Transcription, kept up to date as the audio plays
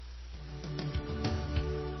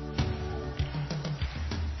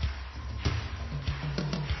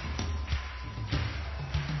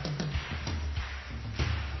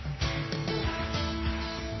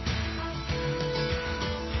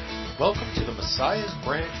Welcome to the Messiah's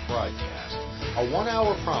Branch broadcast, a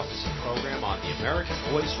one-hour prophecy program on the American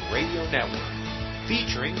Voice Radio Network,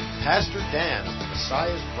 featuring Pastor Dan of the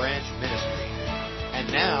Messiah's Branch Ministry. And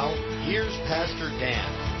now, here's Pastor Dan.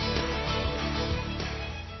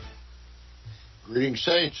 Greetings,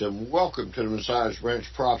 saints, and welcome to the Messiah's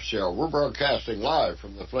Branch Prophecy Hour. We're broadcasting live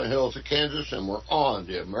from the Flint Hills of Kansas, and we're on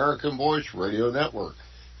the American Voice Radio Network.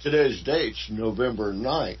 Today's date's November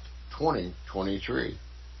 9th, 2023.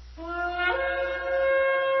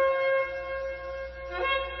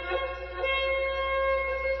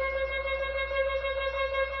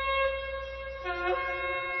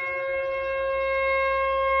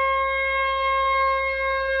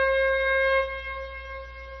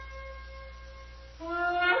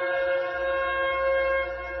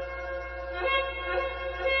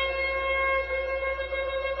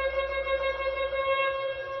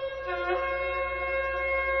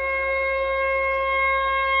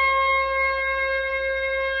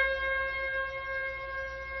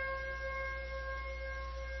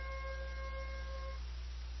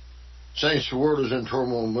 Saints, the world is in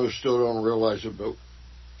turmoil, and most still don't realize it, but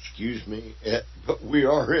we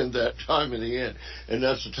are in that time in the end, and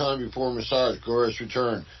that's the time before Messiah's glorious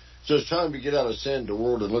return. So it's time to get out of sin, the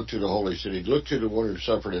world, and look to the holy city. Look to the one who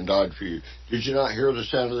suffered and died for you. Did you not hear the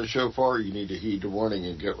sound of the shofar? You need to heed the warning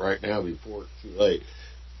and get right now before it's too late.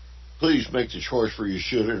 Please make the choice for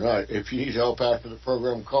Yeshua tonight. If you need help after the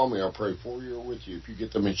program, call me. I'll pray for you or with you. If you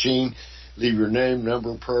get the machine, leave your name,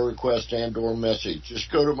 number, prayer request, and or message.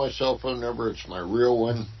 Just go to my cell phone number. It's my real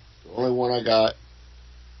one, the only one I got,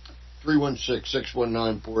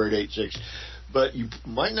 316-619-4886. But you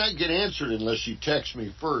might not get answered unless you text me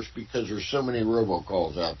first, because there's so many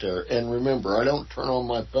robocalls out there. And remember, I don't turn on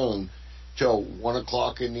my phone till 1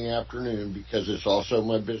 o'clock in the afternoon, because it's also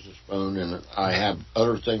my business phone, and I have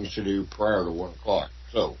other things to do prior to 1 o'clock.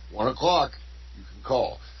 So 1 o'clock, you can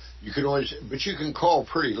call. You can always, but you can call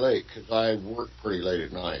pretty late, because I work pretty late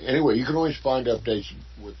at night. Anyway, you can always find updates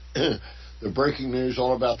with the breaking news,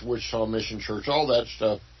 all about the Wichita Mission Church, all that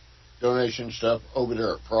stuff, donation stuff, over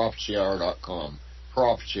there at prophecyhour.com.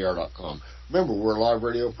 Prophecyhour.com. Remember, we're a live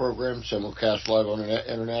radio program, simulcast live on the net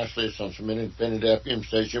internationally. It's on some independent FM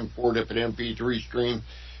station, 4 different MP3 stream,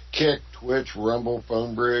 Kick, Twitch, Rumble,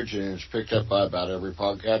 Phone Bridge, and it's picked up by about every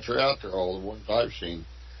podcatcher out there, all the ones I've seen.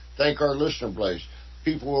 Thank our listener base.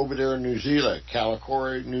 People over there in New Zealand,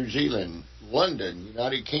 Kalikori, New Zealand, London,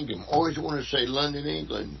 United Kingdom. Always want to say London,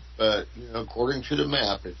 England, but, according to the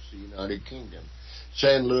map, it's the United Kingdom.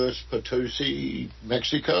 San Luis Potosi,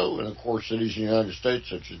 Mexico, and, of course, cities in the United States,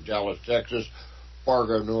 such as Dallas, Texas,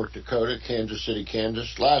 Fargo, North Dakota, Kansas City,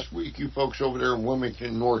 Kansas. Last week, you folks over there in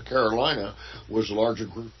Wilmington, North Carolina, was a larger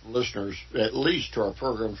group of listeners, at least to our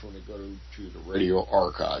programs when they go to the radio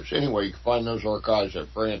archives. Anyway, you can find those archives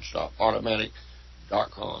at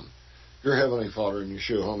branch.automatic.com. Dear Heavenly Father, in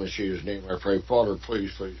Yeshua HaMashiach's name, I pray, Father,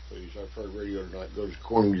 please, please, please, I pray radio tonight goes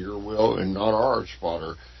according to your will and not ours,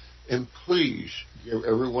 Father. And please give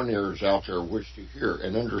everyone ears out there which to hear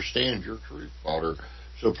and understand your truth, Father.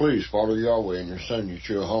 So please, Father Yahweh, and your Son,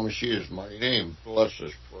 Yeshua HaMashiach's mighty name, bless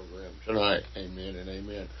this program tonight. Amen and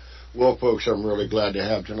amen. Well, folks, I'm really glad to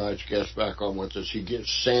have tonight's guest back on with us. He gives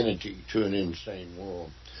sanity to an insane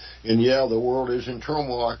world. And yeah, the world is in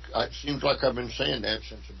turmoil. It seems like I've been saying that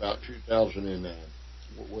since about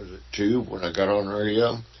 2002, when I got on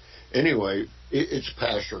radio. Anyway, it's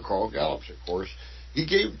Pastor Carl Gallups, of course. He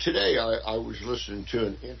gave today, I was listening to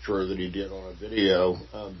an intro that he did on a video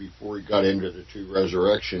before he got into the two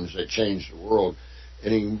resurrections that changed the world.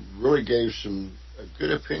 And he really gave a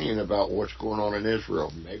good opinion about what's going on in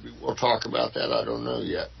Israel. Maybe we'll talk about that. I don't know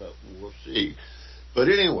yet, but we'll see. But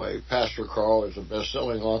anyway, Pastor Carl is a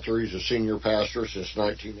best-selling author. He's a senior pastor since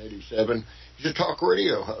 1987. He's a talk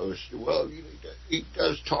radio host. Well, he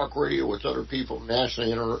does talk radio with other people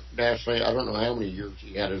nationally, internationally. I don't know how many years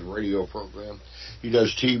he had his radio program. He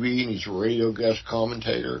does TV, and he's a radio guest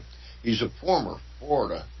commentator. He's a former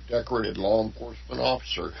Florida decorated law enforcement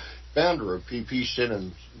officer, founder of PP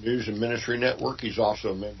Simmons News and Ministry Network. He's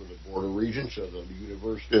also a member of the Board of Regents of the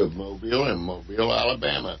University of Mobile in Mobile,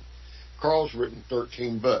 Alabama. Carl's written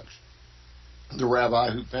 13 books. The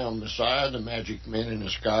Rabbi Who Found Messiah, The Magic Man in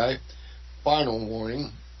the Sky, Final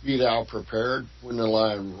Warning, Be Thou Prepared, When the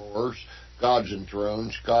Lion Roars, Gods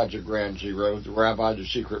Enthroned, Gods of Ground Zero, The Rabbi, The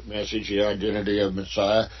Secret Message, The Identity of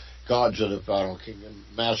Messiah, Gods of the Final Kingdom,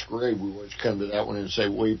 Masquerade. We always come to that one and say,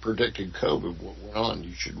 well, he predicted COVID, what went on.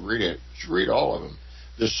 You should read it. You should read all of them.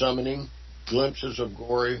 The Summoning, Glimpses of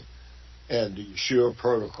Glory, and the Yeshua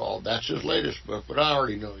Protocol. That's his latest book, but I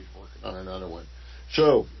already know he's working on another one.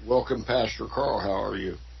 So, welcome, Pastor Carl. How are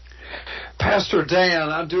you? Pastor Dan,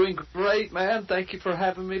 I'm doing great, man. Thank you for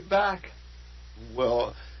having me back.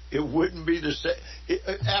 Well, it wouldn't be the same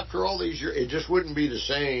after all these years. It just wouldn't be the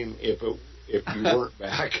same if you weren't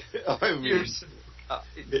back. I mean,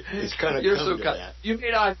 it's kind of come to that. You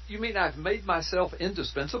mean I've made myself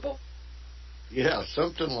indispensable? Yeah,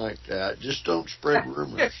 something like that. Just don't spread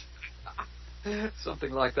rumors.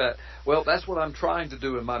 Something like that. Well, that's what I'm trying to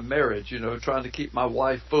do in my marriage, trying to keep my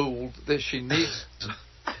wife fooled that she needs.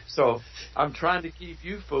 So I'm trying to keep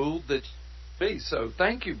you fooled that me. So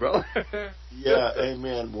thank you, brother. Yeah,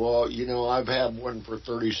 amen. Well, I've had one for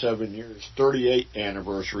 37 years. 38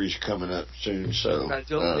 anniversaries coming up soon. So,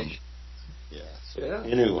 congratulations.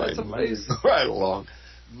 Anyway, that's amazing. Right along.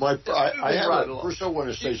 First, I want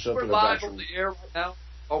to say something about live on the air right now.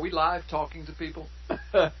 Are we live talking to people?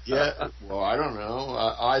 Yeah. Well, I don't know.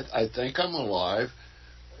 I think I'm alive.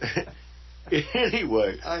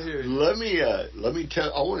 Anyway, I hear you. Let me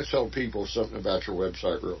tell. I want to tell people something about your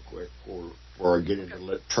website real quick before I get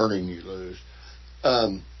into turning you loose.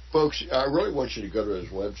 Folks, I really want you to go to his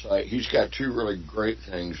website. He's got two really great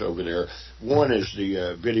things over there. One is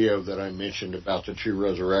the video that I mentioned about the two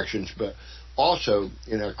resurrections, but also,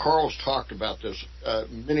 Carl's talked about this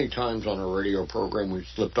many times on our radio program. We've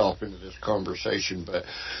slipped off into this conversation, but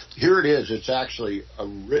here it is. It's actually a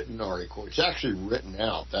written article. It's actually written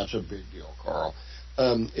out. That's a big deal, Carl.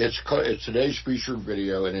 It's today's featured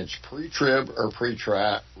video, and it's pre-trib or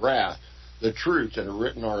pre-wrath, the truth, in a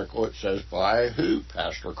written article. It says by who?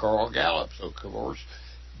 Pastor Carl Gallup. So, of course,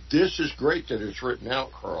 this is great that it's written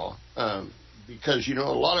out, Carl. Because, a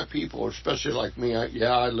lot of people, especially like me,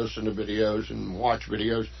 I listen to videos and watch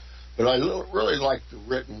videos, but I really like the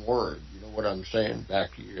written word. You know what I'm saying?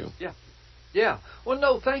 Back to you. Yeah. Well,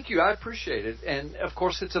 no, thank you. I appreciate it. And, of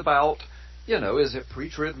course, it's about, is it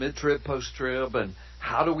pre-trib, mid-trib, post-trib, and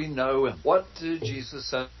how do we know, and what did Jesus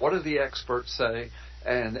say? What do the experts say?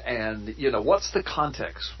 And what's the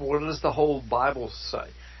context? What does the whole Bible say?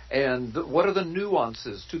 And what are the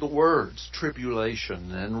nuances to the words,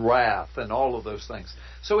 tribulation and wrath and all of those things?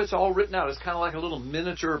 So it's all written out. It's kind of like a little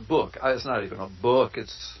miniature book. It's not even a book.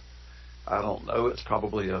 I don't know, it's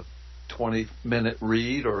probably a 20-minute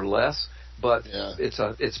read or less. But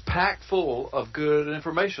it's packed full of good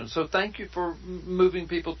information. So thank you for moving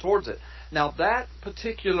people towards it. Now, that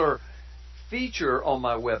particular feature on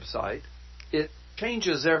my website, it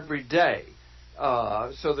changes every day.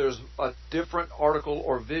 So there's a different article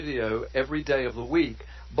or video every day of the week.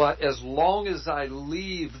 But as long as I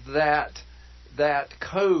leave that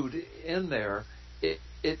code in there,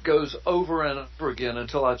 it goes over and over again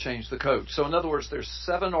until I change the code. So in other words, there's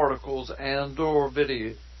 7 articles and or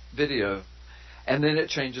video, and then it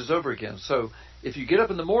changes over again. So if you get up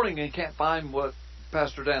in the morning and can't find what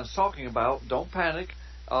Pastor Dan's talking about, don't panic.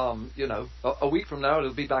 A week from now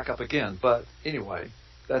it'll be back up again. But anyway,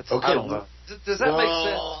 that's okay. I don't know. Does that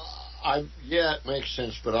make sense? Yeah, it makes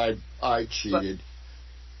sense, but I cheated.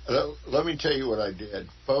 Let me tell you what I did.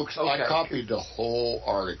 Folks, okay. I copied the whole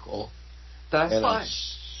article. That's and fine. I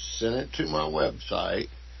sent it to my website.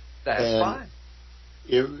 That's fine.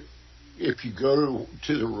 If you go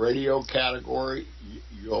to the radio category,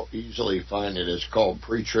 you'll easily find it. It's called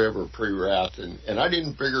pre-trib or pre-wrath, and I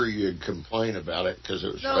didn't figure you'd complain about it because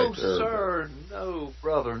it was right there. No, sir. No,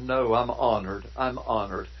 brother. No, I'm honored.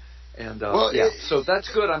 And so that's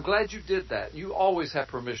good. I'm glad you did that. You always have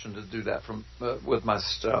permission to do that with my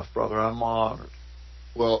stuff, brother. I'm honored.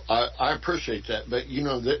 Well, I appreciate that, but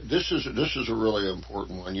this is a really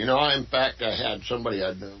important one. In fact, I had somebody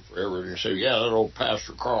I'd known forever and say, "Yeah, that old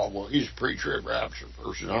Pastor Carl. Well, he's a pre-trib rapture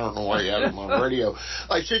person. I don't know why you have him on radio."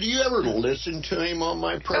 I said, "Do you ever listen to him on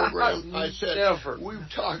my program?" I said, "Never. We've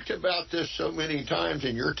talked about this so many times,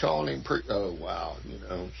 and you're calling him oh wow,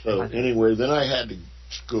 So anyway, then I had to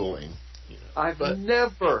school him. I've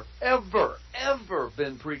never, ever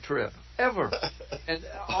been pre-trib. Ever. And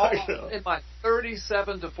in my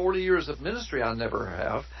 37 to 40 years of ministry, I never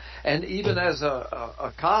have. And even as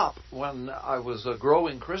a cop, when I was a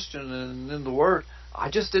growing Christian and in the Word,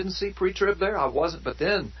 I just didn't see pre-trib there. I wasn't. But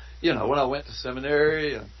then, when I went to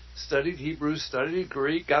seminary and studied Hebrew, studied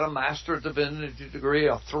Greek, got a Master of Divinity degree,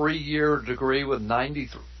 a 3-year degree with 90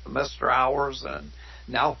 semester hours, and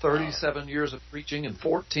now 37 years of preaching and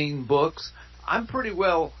 14 books, I'm pretty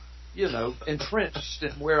well entrenched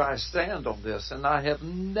in where I stand on this, and I have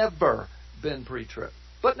never been pre-trib.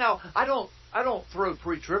 But now I don't throw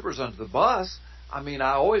pre-tribbers under the bus. I mean,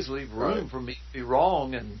 I always leave room for me to be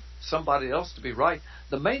wrong and somebody else to be right.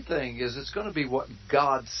 The main thing is it's going to be what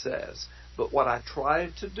God says. But what I try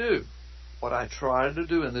to do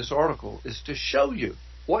in this article is to show you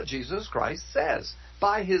what Jesus Christ says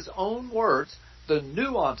by His own words, the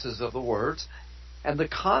nuances of the words and the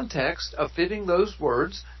context of fitting those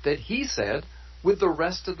words that he said with the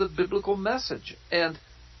rest of the biblical message. And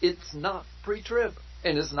it's not pre-trib,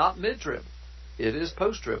 and it's not mid-trib. It is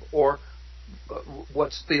post-trib, or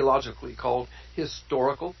what's theologically called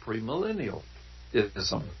historical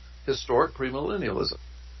premillennialism. Historic premillennialism.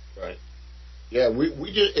 Right. Yeah,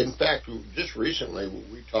 we just, in fact, just recently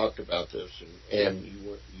we talked about this, and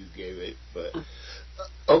you gave it. But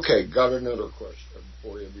okay, got another question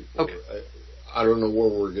for you. Before I don't know where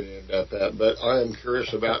we're going to end up at, but I am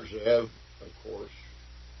curious about Zev, of course.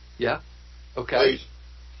 Yeah. Okay.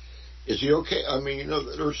 Is he okay? I mean,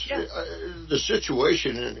 there's the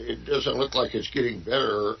situation, and it doesn't look like it's getting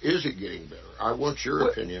better. Or is it getting better? I want your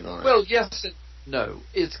opinion on it. Well, yes and no.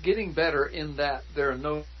 It's getting better in that there are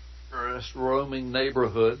no terrorists roaming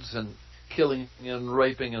neighborhoods and killing and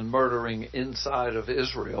raping and murdering inside of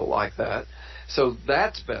Israel like that. So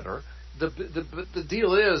that's better. The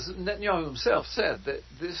deal is, Netanyahu himself said that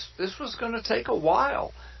this was going to take a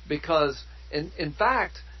while because, in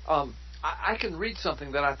fact, I can read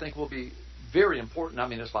something that I think will be very important. I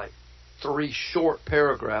mean, it's like 3 short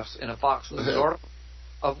paragraphs in a Fox News article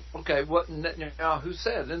of, what Netanyahu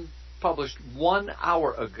said and published 1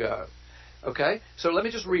 hour ago. Okay? So let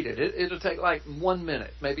me just read it. It'll take like 1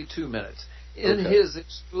 minute, maybe 2 minutes. In his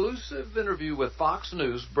exclusive interview with Fox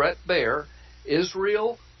News, Bret Baier,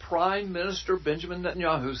 Israel Prime Minister Benjamin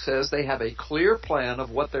Netanyahu says they have a clear plan of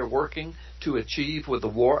what they're working to achieve with the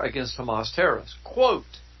war against Hamas terrorists. Quote,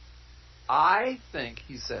 I think,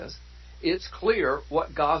 he says, it's clear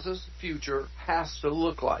what Gaza's future has to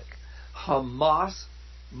look like. Hamas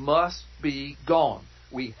must be gone.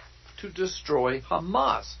 We have to destroy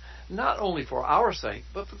Hamas, not only for our sake,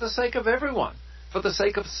 but for the sake of everyone, for the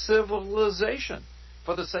sake of civilization,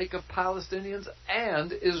 for the sake of Palestinians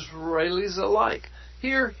and Israelis alike.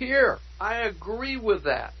 Here, I agree with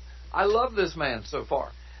that. I love this man so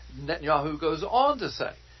far. Netanyahu goes on to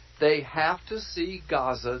say, they have to see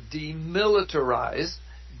Gaza demilitarized,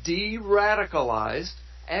 de-radicalized,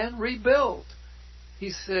 and rebuilt. He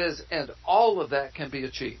says, and all of that can be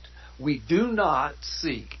achieved. We do not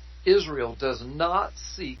seek, Israel does not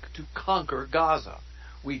seek to conquer Gaza.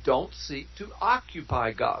 We don't seek to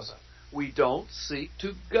occupy Gaza. We don't seek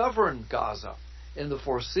to govern Gaza. In the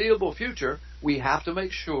foreseeable future, we have to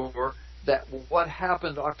make sure that what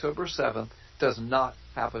happened October 7th does not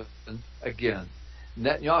happen again.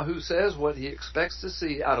 Netanyahu says what he expects to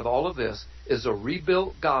see out of all of this is a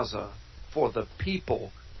rebuilt Gaza for the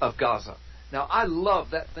people of Gaza. Now, I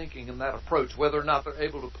love that thinking and that approach. Whether or not they're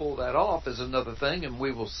able to pull that off is another thing, and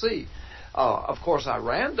we will see. Of course,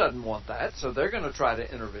 Iran doesn't want that, so they're going to try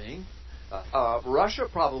to intervene. Russia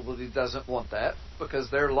probably doesn't want that because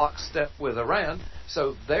they're lockstep with Iran,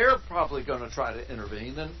 so they're probably going to try to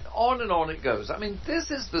intervene, and on it goes. I mean,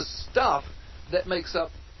 this is the stuff that makes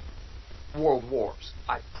up world wars.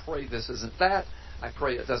 I pray this isn't that. I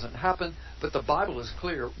pray it doesn't happen. But the Bible is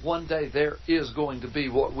clear. One day there is going to be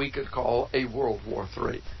what we could call a World War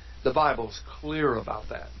III. The Bible's clear about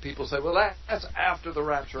that. People say, well, that's after the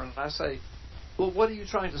rapture. And I say, well, what are you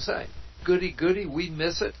trying to say? Goody, we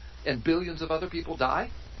miss it, and billions of other people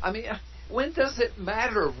die? I mean, when does it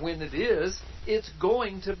matter when it is? It's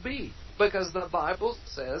going to be. Because the Bible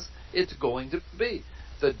says it's going to be.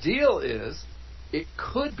 The deal is, it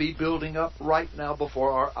could be building up right now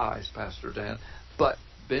before our eyes, Pastor Dan. But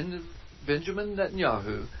Benjamin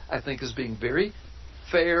Netanyahu, I think, is being very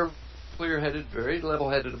fair, clear-headed, very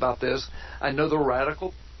level-headed about this. I know the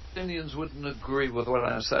radical Palestinians wouldn't agree with what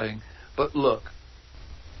I'm saying. But look,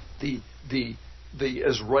 the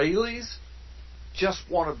Israelis just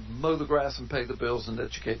want to mow the grass and pay the bills and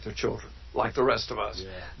educate their children, like the rest of us. Yeah.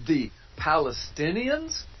 The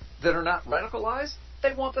Palestinians that are not radicalized,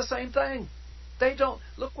 they want the same thing. They don't.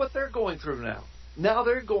 Look what they're going through now. Now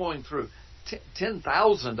they're going through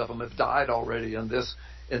 10,000 of them have died already in this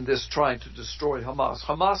trying to destroy Hamas.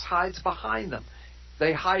 Hamas hides behind them.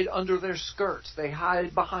 They hide under their skirts. They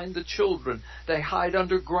hide behind the children. They hide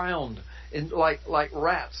underground like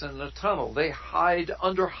rats in a tunnel. They hide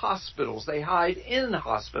under hospitals. They hide in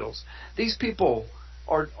hospitals. These people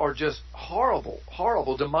are just horrible,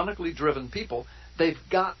 demonically driven people. They've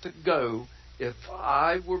got to go. If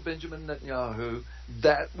I were Benjamin Netanyahu,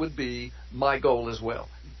 that would be my goal as well.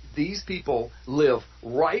 These people live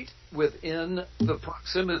right within the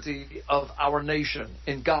proximity of our nation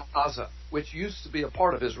in Gaza, which used to be a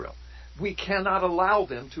part of Israel. We cannot allow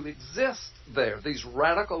them to exist there. These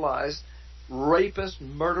radicalized, rapists,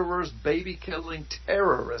 murderers, baby-killing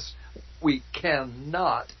terrorists, we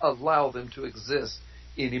cannot allow them to exist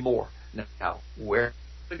anymore. Now, where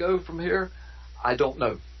to go from here, I don't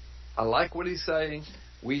know. I like what he's saying.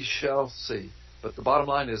 We shall see. But the bottom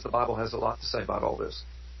line is the Bible has a lot to say about all this.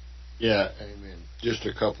 Yeah, amen. Just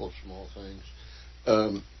a couple of small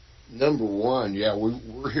things. Number one, yeah,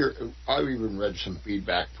 we're here. I've even read some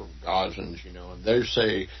feedback from Gazans, and they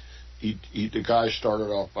say the guy started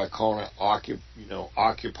off by calling it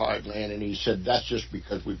occupied land, and he said that's just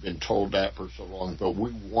because we've been told that for so long. But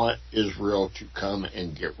we want Israel to come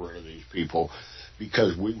and get rid of these people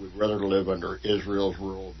because we would rather live under Israel's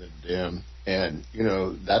rule than them. And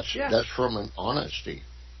that's from an honesty.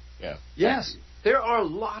 Yeah. Yes. There are a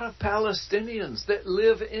lot of Palestinians that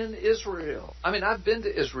live in Israel. I mean, I've been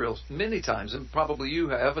to Israel many times, and probably you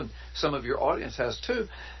have, and some of your audience has too.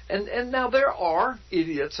 And now there are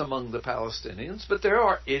idiots among the Palestinians, but there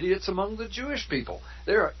are idiots among the Jewish people.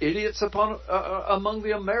 There are idiots among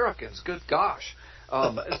the Americans. Good gosh.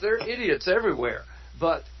 There are idiots everywhere.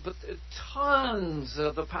 But tons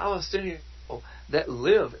of the Palestinian people that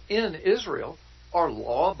live in Israel are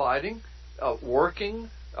law-abiding, working,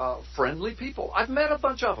 friendly people. I've met a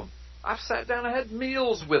bunch of them. I've sat down and had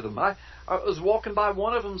meals with them. I was walking by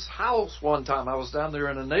one of them's house one time. I was down there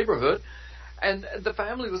in a neighborhood, and the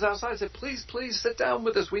family was outside. I said, please sit down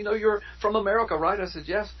with us. We know you're from America, right? I said,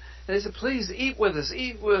 yes. And they said, please eat with us.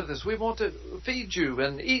 We want to feed you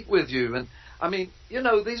and eat with you. And I mean,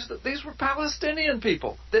 these were Palestinian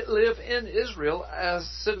people that live in Israel as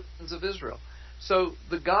citizens of Israel. So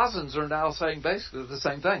the Gazans are now saying basically the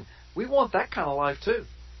same thing. We want that kind of life too.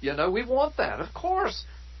 We want that, of course.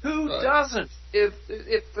 Who doesn't? If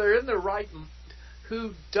they're in the right mind,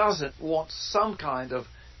 who doesn't want some kind of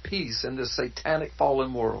peace in this satanic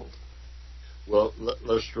fallen world? Well,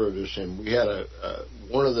 let's throw this in. We had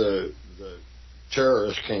one of the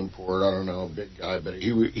terrorists came forward. I don't know, a big guy, but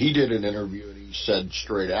he did an interview and he said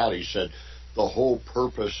straight out. He said the whole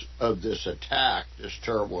purpose of this attack, this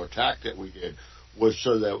terrible attack that we did, was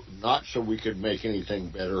not so we could make anything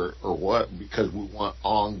better or what, because we want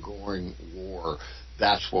ongoing war.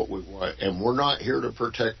 That's what we want. And we're not here to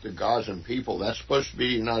protect the Gazan people. That's supposed to be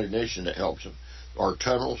the United Nations that helps them. Our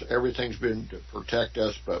tunnels, everything's been to protect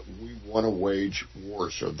us, but we want to wage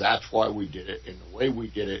war. So that's why we did it in the way we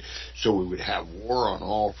did it, so we would have war on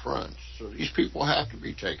all fronts. So these people have to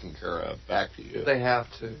be taken care of. Back to you. They have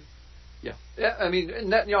to. Yeah. I mean,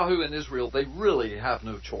 Netanyahu and Israel, they really have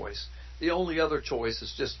no choice. The only other choice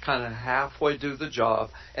is just kind of halfway do the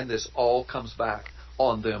job, and this all comes back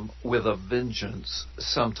on them with a vengeance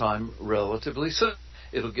sometime relatively soon.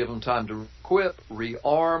 It'll give them time to equip,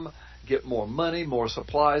 rearm, get more money, more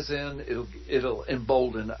supplies in. It'll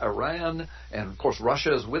embolden Iran, and of course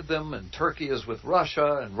Russia is with them, and Turkey is with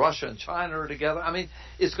Russia, and Russia and China are together. I mean,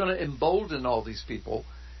 it's going to embolden all these people,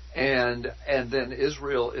 and then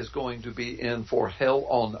Israel is going to be in for hell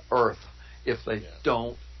on earth if they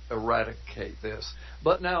don't eradicate this.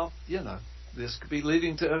 But now, this could be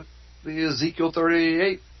leading to the Ezekiel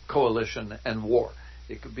 38 coalition and war.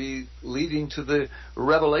 It could be leading to the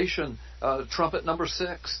Revelation trumpet number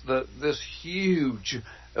 6, this huge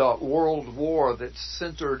world war that's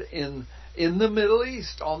centered in the Middle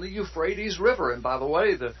East on the Euphrates River. And by the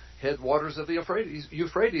way, the headwaters of the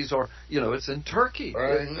Euphrates are, it's in Turkey,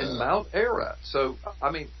 in Mount Ararat. So,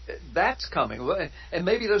 I mean, that's coming. And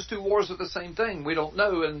maybe those two wars are the same thing. We don't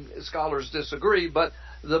know, and scholars disagree. But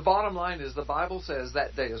the bottom line is the Bible says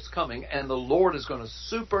that day is coming, and the Lord is going to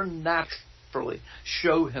supernaturally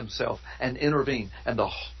show himself and intervene, and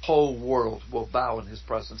the whole world will bow in his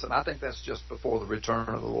presence. And I think that's just before the return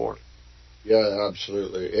of the Lord. Yeah,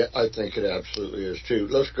 absolutely. I think it absolutely is, too.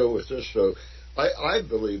 Let's go with this, though. I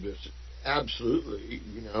believe this absolutely,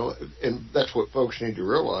 and that's what folks need to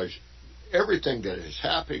realize. Everything that is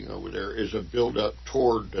happening over there is a build-up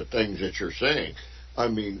toward the things that you're saying. I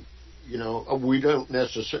mean, we don't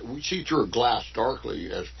necessarily, we see through a glass darkly,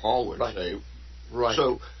 as Paul would say. Right.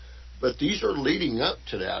 So, but these are leading up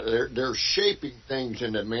to that. They're shaping things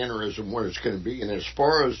in the mannerism what it's going to be. And as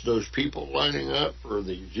far as those people lining up for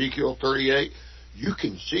the Ezekiel 38, you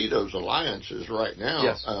can see those alliances right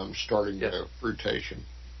now starting to fruition.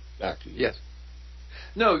 Back to you. Yes.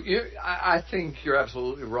 No, I think you're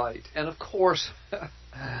absolutely right. And of course,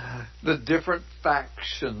 the different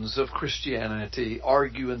factions of Christianity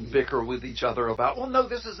argue and bicker with each other about, well, no,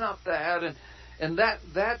 this is not that, and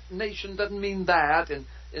that nation doesn't mean that, and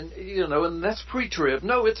that's pre-trib.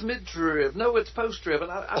 No, it's mid-trib. No, it's post-trib.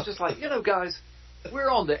 And I'm just like, guys, we're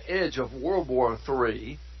on the edge of World War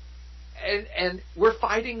III. And we're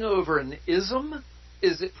fighting over an ism.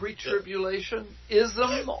 Is it pre-tribulation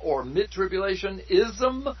ism or mid-tribulation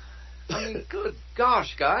ism? I mean, good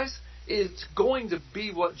gosh, guys. It's going to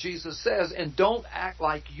be what Jesus says, and don't act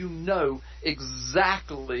like you know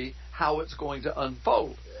exactly how it's going to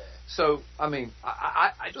unfold. So, I mean,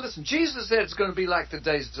 listen, Jesus said it's going to be like the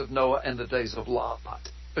days of Noah and the days of Lot.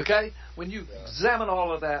 Okay? When you examine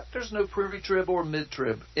all of that, there's no pre-trib or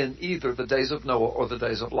mid-trib in either the days of Noah or the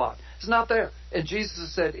days of Lot. It's not there. And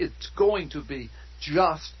Jesus said it's going to be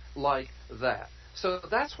just like that. So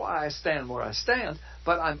that's why I stand where I stand,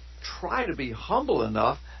 but I try to be humble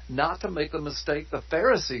enough not to make the mistake the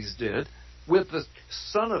Pharisees did with the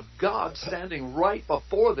Son of God standing right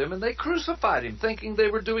before them, and they crucified him, thinking they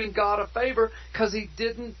were doing God a favor because he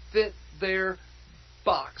didn't fit their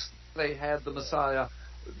box. They had the Messiah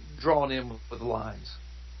drawn in with lines.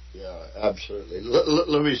 Yeah, absolutely.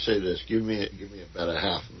 Let me say this. Give me about a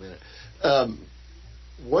half a minute.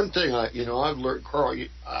 One thing I've learned, Carl,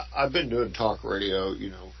 I've been doing talk radio,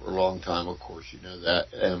 for a long time. Of course, you know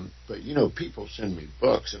that. But people send me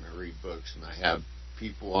books, and I read books, and I have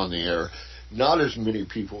people on the air. Not as many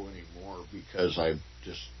people anymore because I've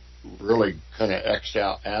just really kind of X'd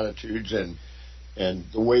out attitudes and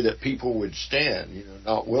the way that people would stand.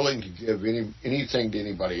 Not willing to give anything to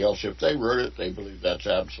anybody else. If they wrote it, they believe that's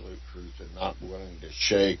absolute truth, and not willing to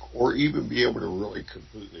shake or even be able to really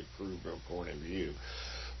completely prove their point of view.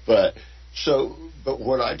 But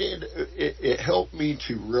what I did, it helped me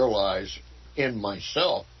to realize in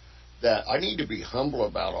myself that I need to be humble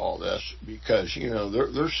about all this because,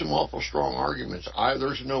 there's some awful strong arguments.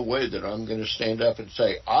 There's no way that I'm going to stand up and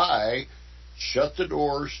say, I shut the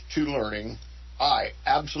doors to learning. I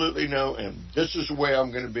absolutely know, and this is the way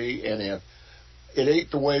I'm going to be, and if it ain't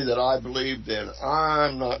the way that I believe, then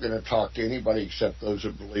I'm not going to talk to anybody except those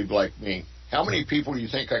that believe like me. How many people do you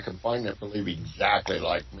think I can find that believe exactly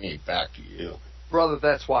like me? Back to you. Brother,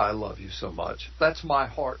 that's why I love you so much. That's my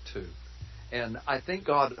heart, too. And I think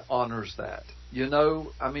God honors that.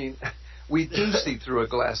 We do see through a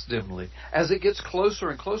glass dimly. As it gets closer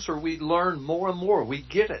and closer, we learn more and more. We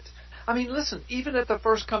get it. Listen, even at the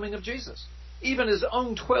first coming of Jesus, even his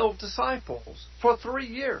own 12 disciples, for 3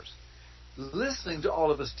 years, listening to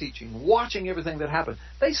all of his teaching, watching everything that happened,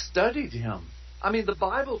 they studied him. The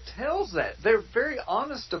Bible tells that. They're very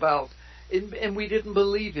honest about it, and we didn't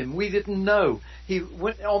believe him. We didn't know. He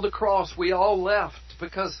went on the cross. We all left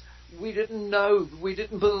because we didn't know. We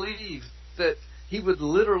didn't believe that he would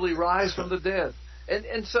literally rise from the dead.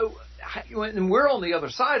 And so when we're on the other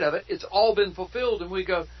side of it, it's all been fulfilled, and we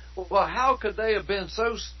go, well, how could they have been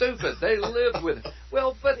so stupid? They lived with it.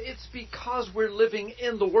 Well, but it's because we're living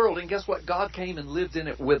in the world. And guess what? God came and lived in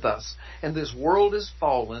it with us. And this world is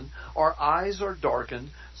fallen. Our eyes are darkened.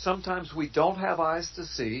 Sometimes we don't have eyes to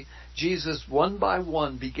see. Jesus, one by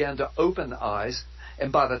one, began to open eyes.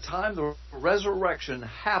 And by the time the resurrection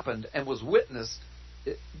happened and was witnessed,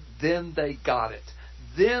 then they got it.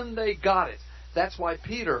 Then they got it. That's why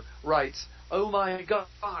Peter writes, oh my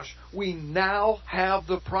gosh, we now have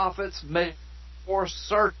the prophets made for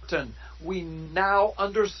certain. We now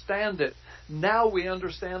understand it. Now we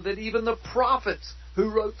understand that even the prophets who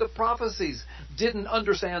wrote the prophecies didn't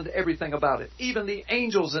understand everything about it. Even the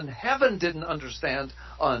angels in heaven didn't understand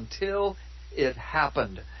until it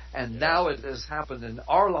happened. And now it has happened in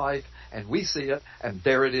our life, and we see it, and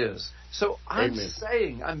there it is. So I'm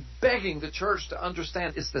begging the church to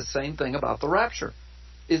understand it's the same thing about the rapture.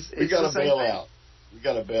 We got to bail out. We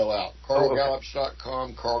got to bail out.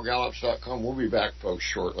 CarlGallups.com, CarlGallups.com. We'll be back, folks,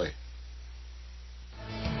 shortly.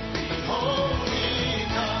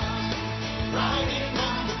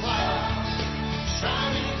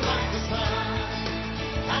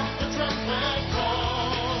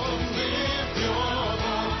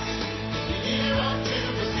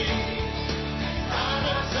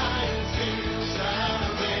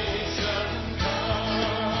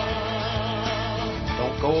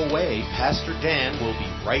 Go away. Pastor Dan will be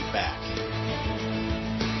right back.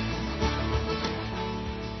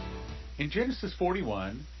 In Genesis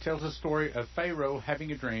 41, tells the story of Pharaoh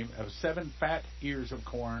having a dream of 7 fat ears of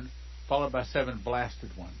corn followed by 7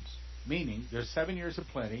 blasted ones, meaning there's 7 years of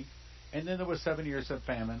plenty, and then there was 7 years of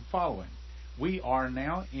famine following. We are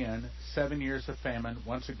now in 7 years of famine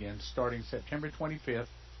once again, starting September 25th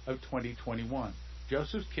of 2021.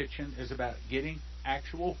 Joseph's Kitchen is about getting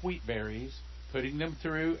actual wheat berries, putting them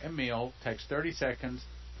through a mill, takes 30 seconds,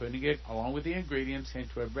 putting it along with the ingredients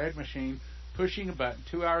into a bread machine, pushing a button.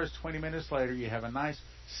 2 hours, 20 minutes later, you have a nice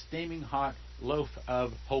steaming hot loaf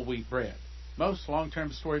of whole wheat bread. Most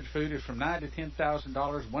long-term storage food is from $9,000 to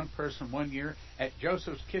 $10,000, one person, 1 year. At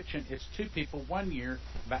Joseph's Kitchen, it's 2 people, 1 year,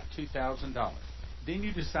 about $2,000. Then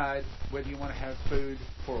you decide whether you want to have food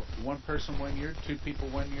for 1 person 1 year, 2 people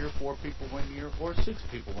 1 year, 4 people 1 year, or 6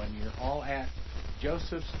 people 1 year, all at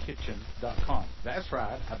josephskitchen.com. That's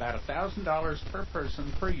right, about $1,000 per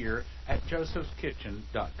person per year at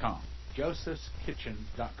josephskitchen.com.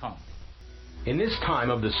 josephskitchen.com. In this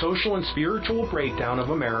time of the social and spiritual breakdown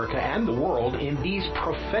of America and the world, in these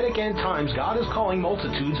prophetic end times, God is calling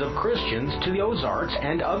multitudes of Christians to the Ozarks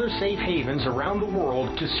and other safe havens around the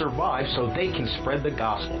world to survive so they can spread the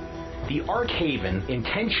gospel. The Ark Haven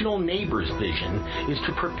Intentional Neighbors vision is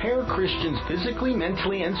to prepare Christians physically,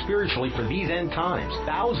 mentally, and spiritually for these end times.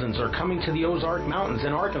 Thousands are coming to the Ozark Mountains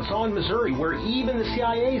in Arkansas and Missouri, where even the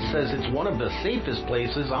CIA says it's one of the safest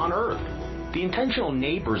places on earth. The Intentional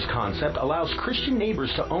Neighbors concept allows Christian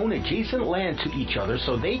neighbors to own adjacent land to each other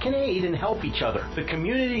so they can aid and help each other. The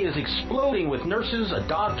community is exploding with nurses, a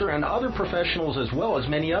doctor, and other professionals as well as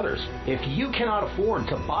many others. If you cannot afford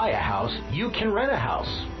to buy a house, you can rent a house.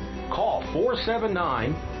 Call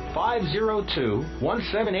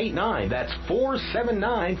 479-502-1789. That's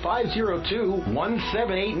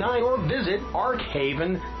 479-502-1789, or visit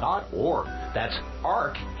arkhaven.org. That's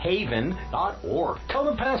arkhaven.org. Tell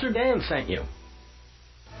them Pastor Dan sent you.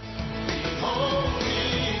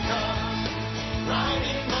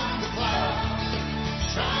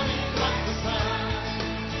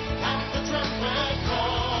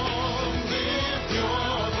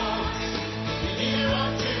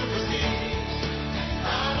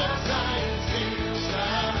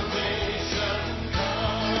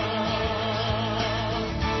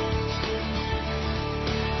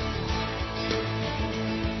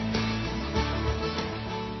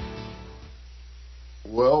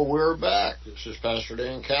 Well, we're back. This is Pastor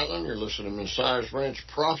Dan Catlin. You're listening to Messiah's Branch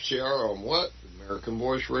Prophecy Hour on what? The American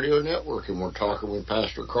Voice Radio Network. And we're talking with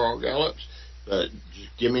Pastor Carl Gallups. But just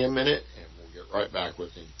give me a minute, and we'll get right back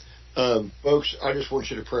with him. Folks, I just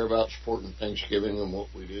want you to pray about supporting Thanksgiving and what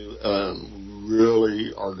we do. We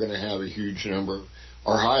really are going to have a huge number.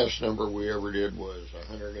 Our highest number we ever did was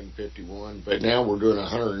 151, but now we're doing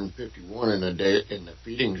 151 in a day in the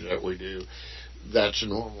feedings that we do. That's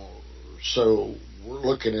normal. So we're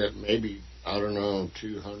looking at maybe,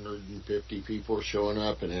 250 people showing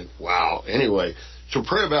up, and then, wow. Anyway, so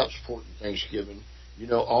pray about supporting Thanksgiving. You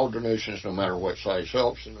know, all donations, no matter what size,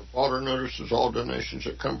 helps. And the Father notices all donations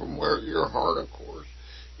that come from where your heart, of course.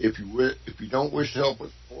 If you don't wish to help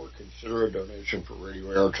with the poor, consider a donation for radio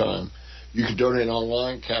airtime. You can donate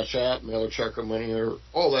online, Cash App, mail a check or money order,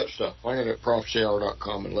 all that stuff. Find it at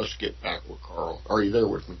prophecyhour.com, and let's get back with Carl. Are you there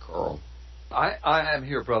with me, Carl? I am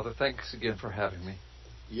here, brother. Thanks again for having me.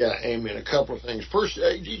 Yeah, amen. A couple of things. First,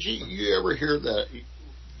 did you ever hear that?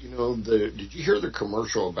 Did you hear the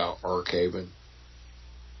commercial about Ark Haven?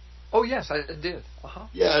 Oh, yes, I did. Uh-huh.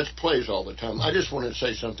 Yeah, it plays all the time. I just wanted to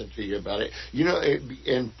say something to you about it.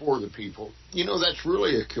 And for the people, that's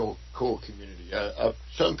really a cool community.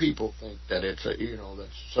 Some people think that it's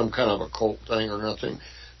that's some kind of a cult thing or nothing.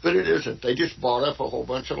 But it isn't. They just bought up a whole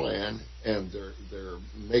bunch of land, and they're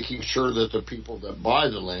making sure that the people that buy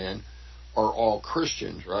the land are all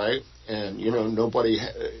Christians, right? And nobody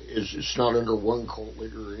it's not under one cult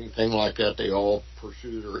leader or anything like that. They all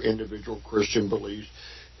pursue their individual Christian beliefs,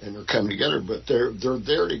 and they're coming together. But they're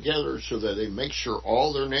there together so that they make sure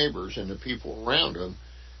all their neighbors and the people around them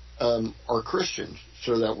are Christians,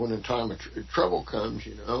 so that when a time of trouble comes,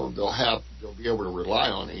 they'll be able to rely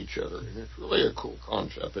on each other. And it's really a cool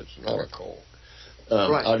concept. It's not a cult.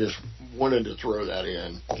 Right. I just wanted to throw that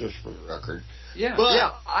in, just for the record. Yeah,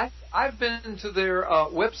 I've been to their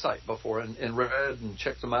website before and read and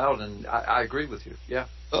checked them out, and I agree with you. Yeah.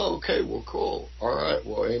 Oh, okay, well, cool. All right,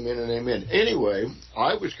 well, amen and amen. Anyway,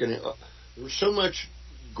 there's so much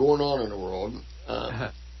going on in the world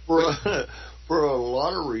for a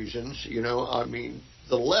lot of reasons.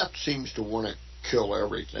 The left seems to want to kill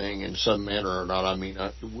everything in some manner or not.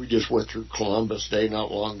 We just went through Columbus Day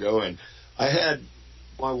not long ago, and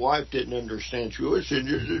my wife didn't understand. She always said,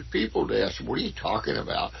 "There's people to ask, what are you talking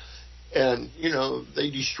about?" And they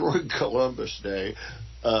destroyed Columbus Day.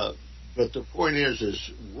 But the point is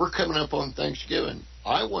we're coming up on Thanksgiving.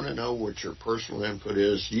 I want to know what your personal input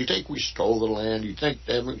is. Do you think we stole the land? Do you think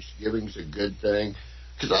Thanksgiving's a good thing?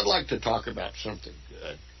 Because I'd like to talk about something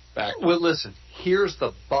good. Well, listen, here's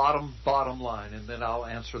the bottom line, and then I'll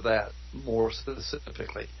answer that more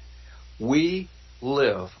specifically. We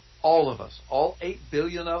live, all of us, all 8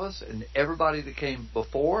 billion of us, and everybody that came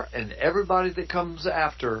before and everybody that comes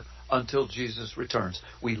after until Jesus returns.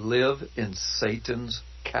 We live in Satan's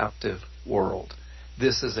captive world.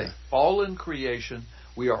 This is a fallen creation.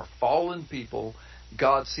 We are fallen people.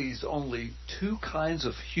 God sees only 2 kinds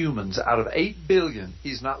of humans out of 8 billion.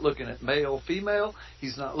 He's not looking at male, female.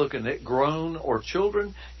 He's not looking at grown or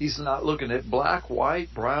children. He's not looking at black,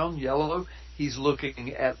 white, brown, yellow. He's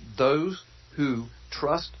looking at those who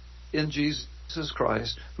trust in Jesus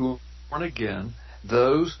Christ, who are born again,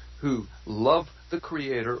 those who love the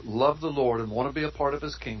Creator, love the Lord, and want to be a part of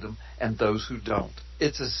His kingdom, and those who don't.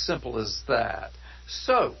 It's as simple as that.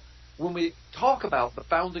 So, when we talk about the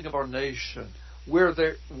founding of our nation, were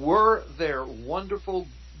there wonderful,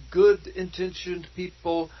 good-intentioned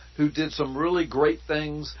people who did some really great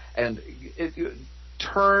things, and it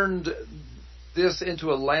turned this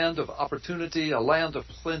into a land of opportunity, a land of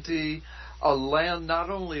plenty, a land not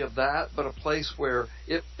only of that, but a place where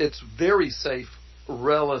it's very safe,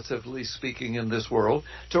 relatively speaking, in this world,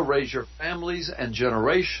 to raise your families and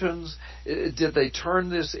generations? Did they turn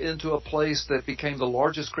this into a place that became the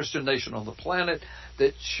largest Christian nation on the planet,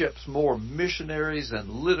 that ships more missionaries and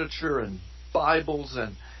literature and Bibles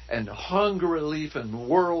and hunger relief and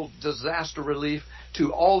world disaster relief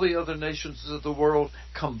to all the other nations of the world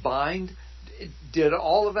combined? Did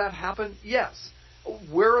all of that happen? Yes.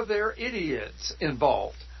 Were there idiots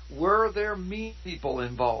involved? Were there mean people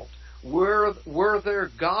involved? Were there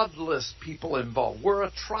godless people involved? Were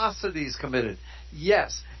atrocities committed?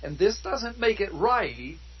 Yes. And this doesn't make it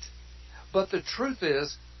right, but the truth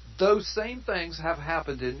is, those same things have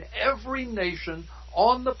happened in every nation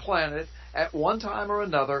on the planet at one time or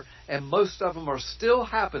another, and most of them are still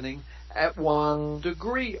happening at one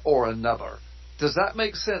degree or another. Does that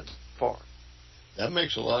make sense, Far? That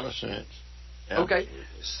makes a lot of sense. Okay,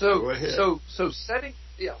 so setting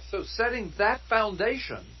that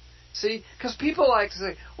foundation. See, because people like to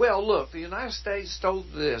say, well, look, the United States stole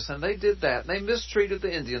this, and they did that, and they mistreated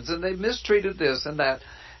the Indians, and they mistreated this and that.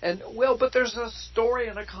 And, well, but there's a story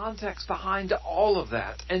and a context behind all of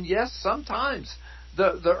that. And yes, sometimes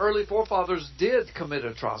the early forefathers did commit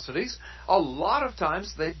atrocities. A lot of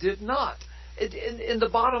times they did not. And the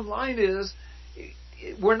bottom line is,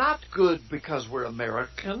 we're not good because we're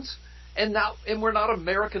Americans, and we're not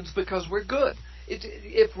Americans because we're good.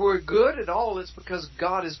 If we're good at all, it's because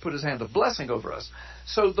God has put His hand of blessing over us.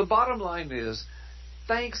 So the bottom line is,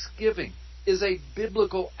 thanksgiving is a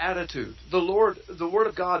biblical attitude. The Word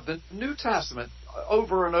of God, the New Testament,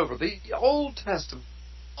 over and over, the Old Testament,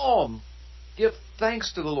 give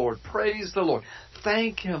thanks to the Lord. Praise the Lord.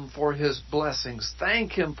 Thank Him for His blessings.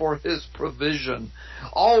 Thank Him for His provision.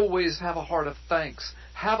 Always have a heart of thanks.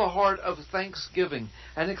 Have a heart of thanksgiving,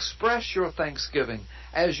 and express your thanksgiving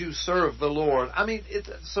as you serve the Lord. I mean,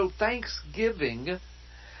 so thanksgiving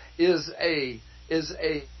is a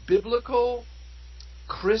biblical,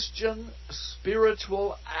 Christian,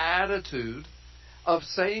 spiritual attitude of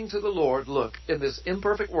saying to the Lord, look, in this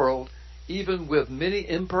imperfect world, even with many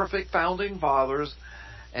imperfect founding fathers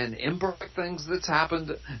and imperfect things that's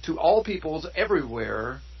happened to all peoples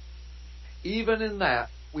everywhere, even in that,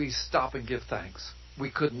 we stop and give thanks. We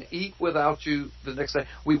couldn't eat without you the next day.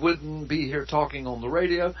 We wouldn't be here talking on the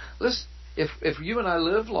radio. Listen, if you and I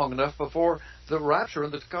live long enough before the rapture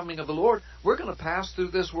and the coming of the Lord, we're going to pass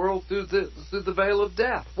through this world through the veil of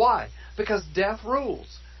death. Why? Because death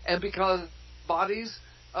rules, and because bodies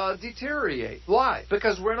deteriorate. Why?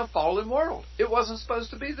 Because we're in a fallen world. It wasn't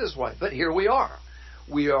supposed to be this way, but here we are.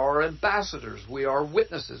 We are ambassadors. We are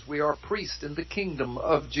witnesses. We are priests in the kingdom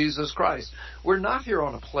of Jesus Christ. We're not here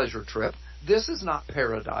on a pleasure trip. This is not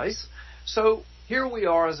paradise. So here we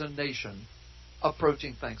are as a nation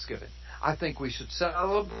approaching Thanksgiving. I think we should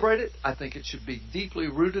celebrate it. I think it should be deeply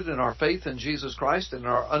rooted in our faith in Jesus Christ and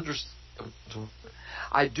our understanding.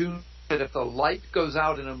 I do know that if the light goes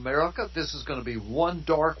out in America, this is going to be one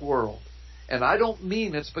dark world. And I don't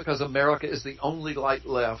mean it's because America is the only light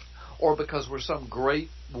left, or because we're some great,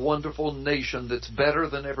 wonderful nation that's better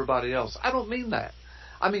than everybody else. I don't mean that.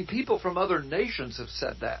 I mean, people from other nations have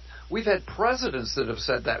said that. We've had presidents that have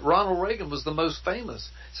said that. Ronald Reagan was the most famous.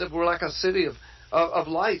 He said we're like a city of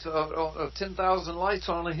lights, of 10,000 lights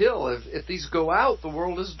on a hill. If these go out, the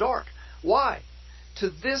world is dark. Why? To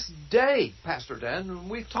this day, Pastor Dan, and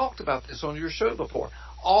we've talked about this on your show before,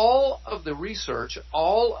 all of the research,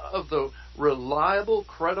 all of the reliable,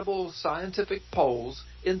 credible scientific polls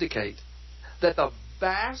indicate that the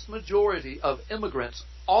vast majority of immigrants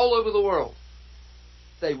all over the world,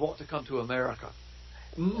 they want to come to America.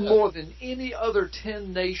 More than any other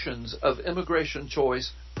 10 nations of immigration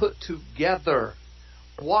choice put together.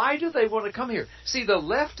 Why do they want to come here? See, the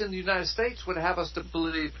left in the United States would have us to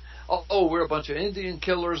believe, oh, we're a bunch of Indian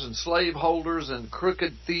killers and slave holders and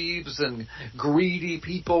crooked thieves and greedy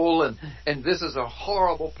people, and this is a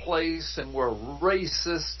horrible place, and we're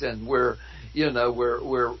racist, and we're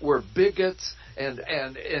bigots, and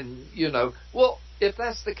well, if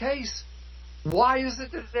that's the case, why is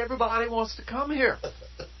it that everybody wants to come here?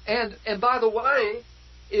 And by the way,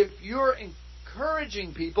 if you're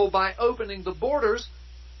encouraging people by opening the borders,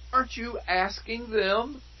 aren't you asking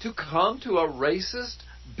them to come to a racist,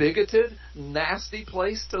 bigoted, nasty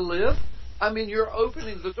place to live? I mean, you're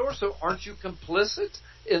opening the door, so aren't you complicit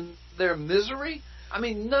in their misery? I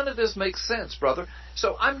mean, none of this makes sense, brother.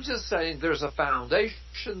 So I'm just saying there's a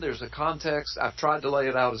foundation, there's a context. I've tried to lay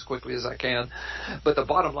it out as quickly as I can. But the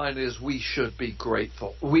bottom line is we should be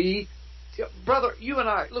grateful. Brother, you and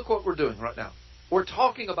I, look what we're doing right now. We're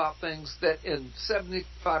talking about things that in 75%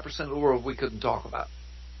 of the world we couldn't talk about.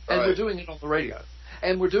 And Right. we're doing it on the radio.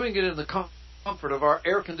 And we're doing it in the comfort of our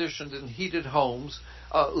air-conditioned and heated homes,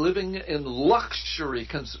 living in luxury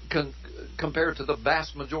compared to the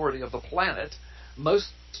vast majority of the planet.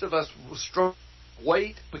 Most of us struggle with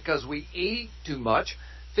weight because we eat too much.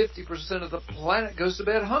 50% of the planet goes to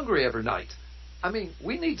bed hungry every night. I mean,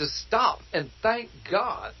 we need to stop and thank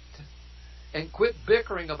God and quit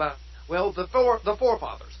bickering about, well, the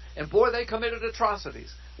forefathers. And boy, they committed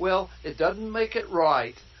atrocities. Well, it doesn't make it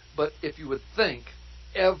right, but if you would think,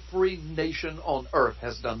 every nation on earth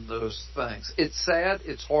has done those things. It's sad.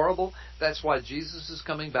 It's horrible. That's why Jesus is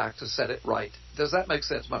coming back to set it right. Does that make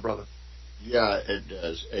sense, my brother? Yeah, it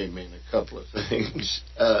does. Amen. A couple of things.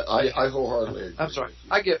 I wholeheartedly agree. I'm sorry. with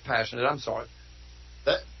you. I get passionate. I'm sorry.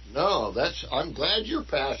 I'm glad you're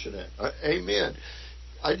passionate. Amen.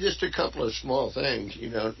 Just a couple of small things.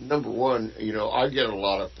 Number one, I get a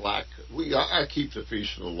lot of flack. I keep the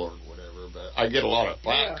feast of the Lord, whatever, but I get a lot of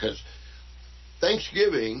flack because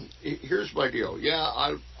Thanksgiving. Here's my deal. Yeah,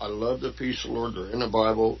 I love the feast of the Lord. They're in the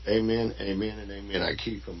Bible. Amen, amen, and amen. I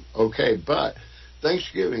keep them. Okay, but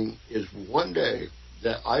Thanksgiving is one day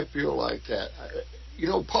that I feel like that.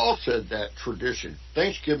 Paul said that tradition.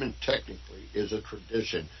 Thanksgiving technically is a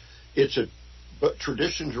tradition. But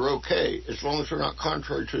traditions are okay as long as they're not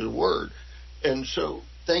contrary to the Word. And so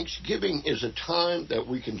Thanksgiving is a time that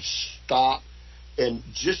we can stop and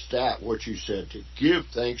just that, what you said, to give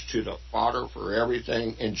thanks to the Father for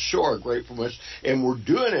everything and show our gratefulness. And we're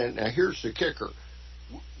doing it. Now, here's the kicker.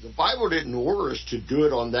 The Bible didn't order us to do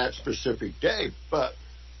it on that specific day, but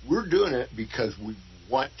we're doing it because we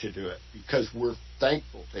want to do it, because we're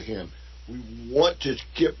thankful to Him. We want to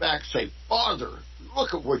get back and say, Father,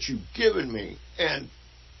 look at what you've given me, and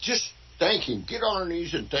just thank Him. Get on our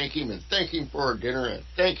knees and thank Him, and thank Him for our dinner, and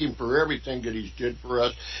thank Him for everything that He's did for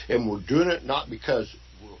us. And we're doing it not because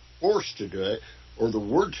we're forced to do it or the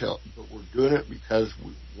Word tells, but we're doing it because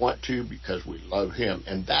we want to, because we love Him.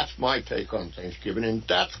 And that's my take on Thanksgiving, and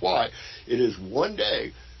that's why it is one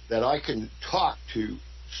day that I can talk to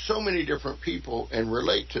so many different people and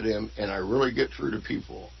relate to them, and I really get through to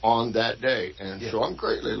people on that day. And so I'm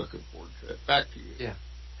greatly looking forward to it. Back to you. Yeah.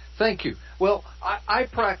 Thank you. Well, I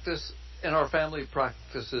practice, and our family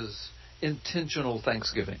practices intentional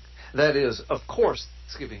Thanksgiving. That is, of course,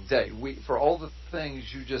 Thanksgiving Day. For all the things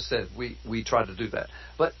you just said, we try to do that.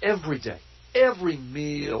 But every day, every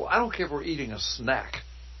meal, I don't care if we're eating a snack,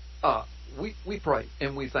 we pray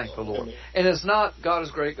and we thank the Lord. And it's not, God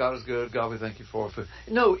is great, God is good, God we thank you for food.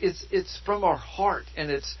 No, it's from our heart, and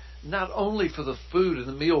it's not only for the food and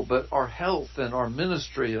the meal, but our health and our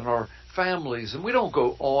ministry and our families. And we don't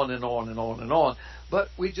go on and on and on and on, but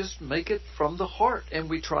we just make it from the heart, and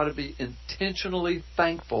we try to be intentionally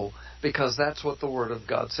thankful because that's what the Word of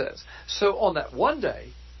God says. So on that one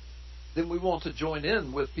day, then we want to join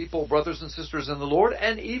in with people, brothers and sisters in the Lord,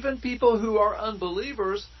 and even people who are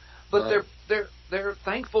unbelievers, but they're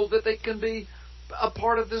thankful that they can be a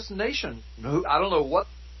part of this nation. I don't know what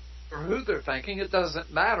or who they're thanking. It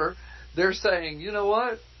doesn't matter. They're saying, you know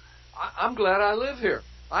what? I'm glad I live here.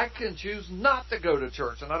 I can choose not to go to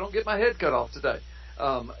church, and I don't get my head cut off today.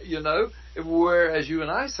 Whereas you and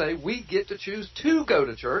I say we get to choose to go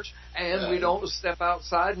to church, and we don't step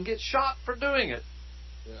outside and get shot for doing it.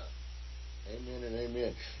 Yeah. Amen and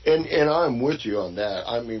amen. And I'm with you on that.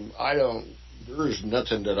 I mean, there is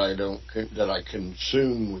nothing that I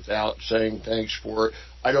consume without saying thanks for it.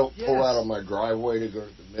 I don't pull out of my driveway to go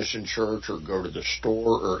to the mission church or go to the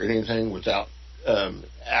store or anything without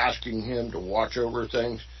asking Him to watch over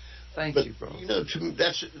things. Thank you, bro. To me,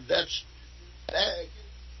 that's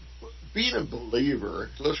being a believer.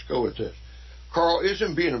 Let's go with this. Carl,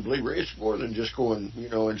 isn't being a believer, it's more than just going,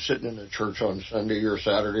 and sitting in the church on Sunday or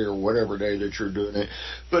Saturday or whatever day that you're doing it,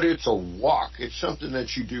 but it's a walk. It's something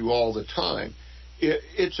that you do all the time. If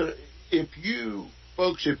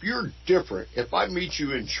you're different, if I meet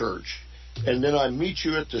you in church and then I meet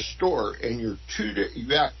you at the store and you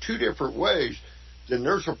act two different ways, then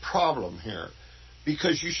there's a problem here.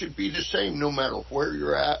 Because you should be the same no matter where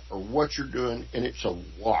you're at or what you're doing, and it's a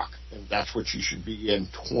walk, and that's what you should be in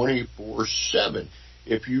 24/7.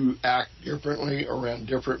 If you act differently around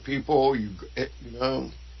different people, you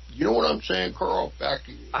know what I'm saying, Carl? Back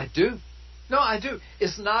to you. I do. No, I do.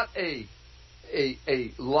 It's not a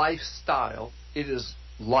lifestyle. It is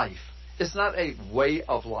life. It's not a way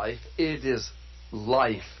of life. It is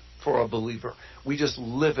life for a believer. We just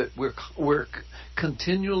live it. We're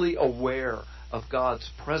continually aware of God's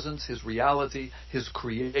presence, His reality, His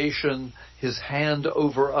creation, His hand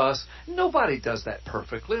over us. Nobody does that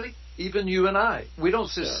perfectly, even you and I. We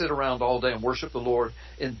don't just sit around all day and worship the Lord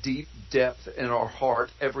in deep depth in our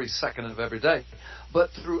heart every second of every day.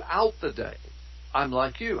 But throughout the day, I'm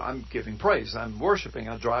like you. I'm giving praise. I'm worshiping.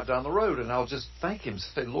 I drive down the road and I'll just thank Him.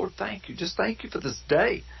 Say, Lord, thank you. Just thank you for this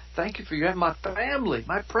day. Thank you for you having my family,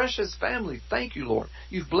 my precious family. Thank you, Lord.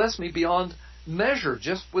 You've blessed me beyond measure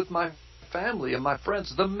just with my family and my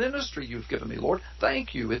friends. The ministry you've given me, Lord.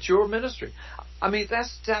 Thank you. It's your ministry. I mean,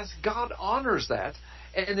 that's God honors that,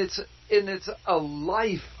 and it's a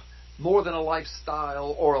life more than a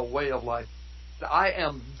lifestyle or a way of life. I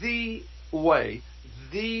am the way,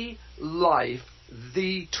 the life,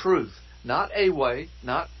 the truth. Not a way,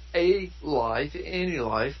 not a life, any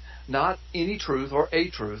life, not any truth or a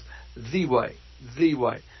truth. The way, the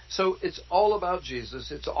way. So it's all about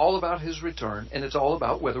Jesus. It's all about His return, and it's all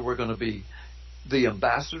about whether we're going to be the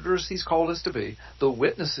ambassadors He's called us to be, the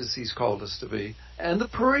witnesses He's called us to be, and the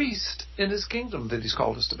priest in His kingdom that He's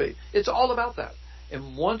called us to be. It's all about that.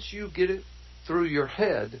 And once you get it through your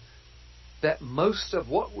head that most of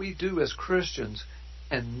what we do as Christians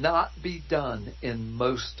cannot be done in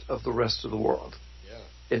most of the rest of the world.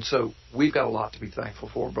 Yeah. And so we've got a lot to be thankful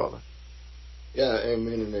for, brother. Yeah,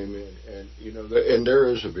 amen and amen. And, and there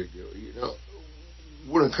is a big deal.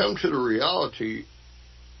 When it comes to the reality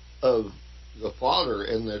of the Father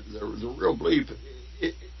and the real belief,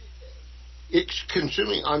 it's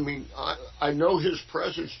consuming. I mean, I know His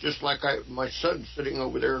presence just like my son's sitting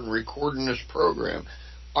over there and recording this program.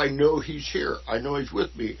 I know He's here. I know He's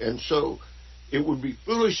with me. And so it would be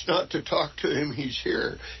foolish not to talk to Him. He's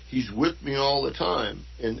here. He's with me all the time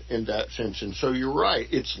in that sense. And so you're right.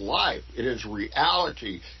 It's life. It is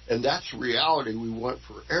reality. And that's reality we want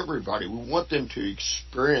for everybody. We want them to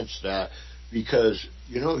experience that because,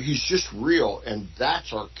 He's just real. And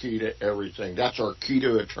that's our key to everything. That's our key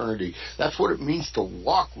to eternity. That's what it means to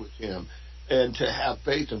walk with Him and to have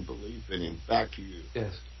faith and belief in Him. Back to you.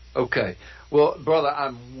 Yes. Okay. Well, brother,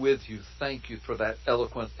 I'm with you. Thank you for that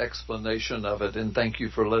eloquent explanation of it, and thank you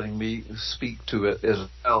for letting me speak to it as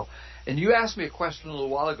well. And you asked me a question a little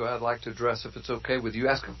while ago I'd like to address, if it's okay with you.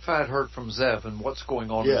 Ask if I had heard from Zev and what's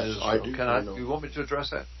going on in Israel. I do. Do you want me to address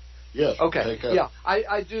that? Yes. Okay. Yeah,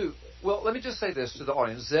 I do. Well, let me just say this to the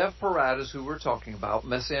audience. Zev Porat is who we're talking about,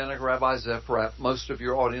 Messianic Rabbi Zev Porat. Most of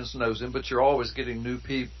your audience knows him, but you're always getting new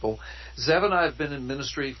people. Zev and I have been in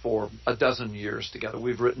ministry for a dozen years together.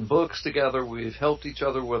 We've written books together. We've helped each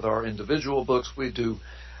other with our individual books. We do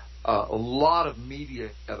a lot of media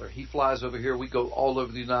together. He flies over here. We go all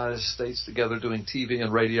over the United States together doing TV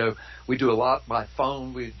and radio. We do a lot by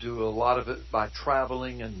phone. We do a lot of it by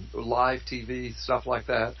traveling and live TV, stuff like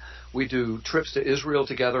that. We do trips to Israel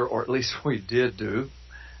together, or at least we did do.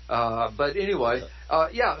 But anyway,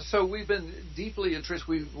 so we've been deeply interested.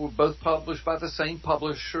 We were both published by the same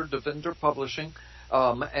publisher, Devender Publishing,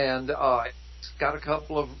 and he's got a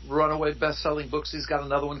couple of runaway best-selling books. He's got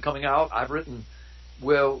another one coming out. I've written,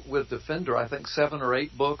 with Defender, I think 7 or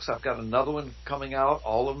 8 books. I've got another one coming out.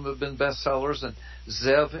 All of them have been bestsellers, and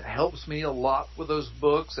Zev helps me a lot with those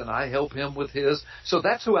books, and I help him with his. So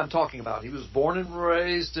that's who I'm talking about. He was born and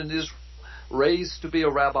raised in Israel, raised to be a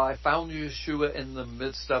rabbi, found Yeshua in the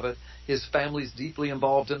midst of it. His family's deeply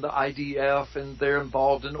involved in the IDF, and they're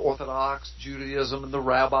involved in Orthodox Judaism and the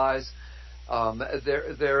rabbis.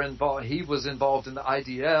 They're involved. He was involved in the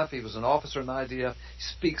IDF. He was an officer in the IDF. He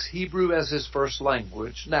speaks Hebrew as his first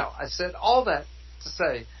language. Now, I said all that to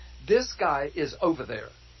say this guy is over there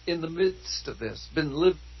in the midst of this. Been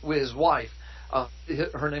lived with his wife.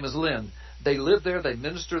 Her name is Lynn. They live there. They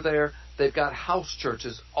minister there. They've got house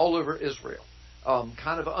churches all over Israel.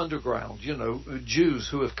 Kind of underground, Jews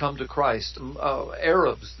who have come to Christ,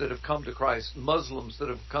 Arabs that have come to Christ, Muslims that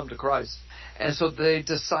have come to Christ. And so they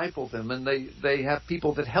disciple them, and they have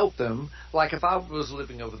people that help them. Like if I was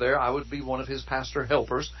living over there, I would be one of his pastor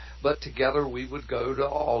helpers, but together we would go to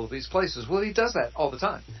all of these places. Well, he does that all the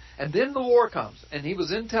time. And then the war comes, and he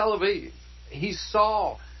was in Tel Aviv. He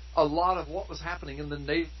saw a lot of what was happening in the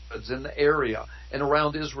neighborhoods, in the area, and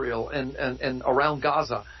around Israel, and around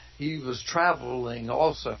Gaza. He was traveling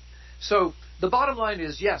also. So the bottom line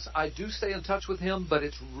is, yes, I do stay in touch with him, but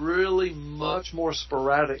it's really much more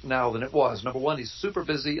sporadic now than it was. Number one, he's super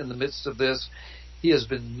busy in the midst of this. He has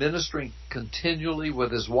been ministering continually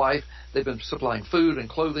with his wife. They've been supplying food and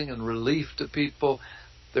clothing and relief to people.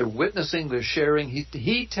 They're witnessing, they're sharing.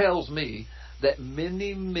 He tells me that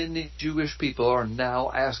many, many Jewish people are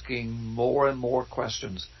now asking more and more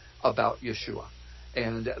questions. about Yeshua.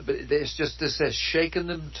 But it's just, this has shaken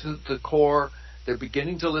them to the core. They're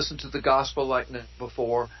beginning to listen to the gospel like never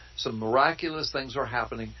before. Some miraculous things are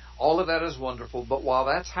happening. All of that is wonderful. But while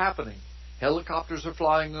that's happening, helicopters are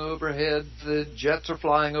flying overhead, the jets are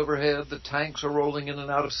flying overhead, the tanks are rolling in and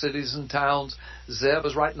out of cities and towns. Zeb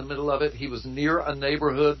is right in the middle of it. He was near a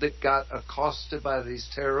neighborhood that got accosted by these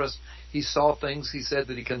terrorists. He saw things, he said,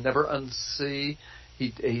 that he can never unsee.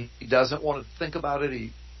 He doesn't want to think about it.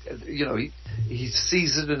 He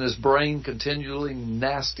sees it in his brain continually,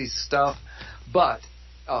 nasty stuff. But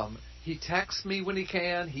he texts me when he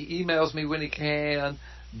can. He emails me when he can.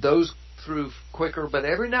 Those through quicker. But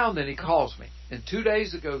every now and then he calls me. And 2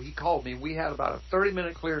 days ago he called me. We had about a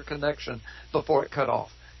 30-minute clear connection before it cut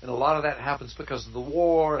off. And a lot of that happens because of the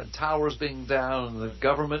war and towers being down and the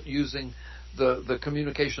government using the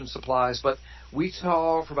communication supplies. But we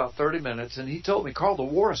talked for about 30 minutes, and he told me, Carl, the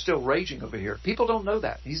war is still raging over here. People don't know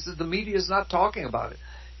that. He said the media is not talking about it.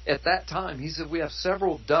 At that time, he said, we have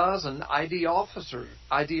several dozen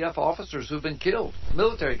IDF officers who've been killed,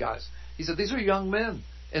 military guys. He said, these are young men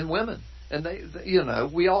and women. And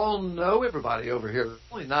we all know everybody over here.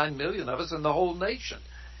 Only 9 million of us in the whole nation.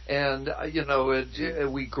 And,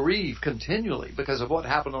 we grieve continually because of what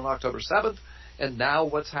happened on October 7th. And now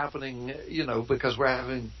what's happening, because we're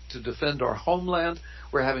having to defend our homeland.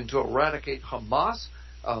 We're having to eradicate Hamas.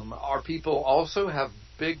 Our people also have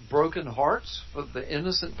big broken hearts for the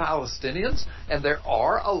innocent Palestinians. And there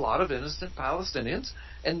are a lot of innocent Palestinians.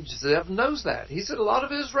 And Zev knows that. He said a lot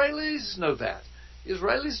of Israelis know that.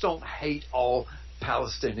 Israelis don't hate all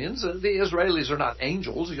Palestinians. The Israelis are not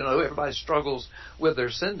angels. Everybody struggles with their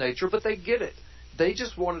sin nature, but they get it. They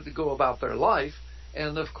just wanted to go about their life.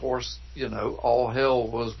 And, of course, all hell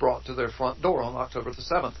was brought to their front door on October the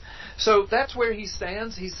 7th. So that's where he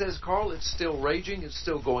stands. He says, Carl, it's still raging. It's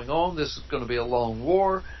still going on. This is going to be a long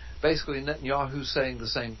war. Basically, Netanyahu's saying the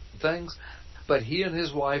same things. But he and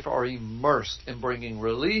his wife are immersed in bringing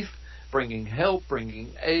relief, bringing help,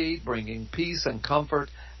 bringing aid, bringing peace and comfort,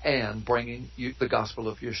 and bringing the gospel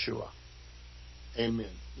of Yeshua. Amen.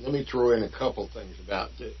 Let me throw in a couple things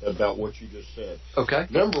about what you just said. Okay.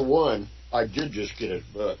 Number one, I did just get a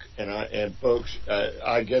book, and folks,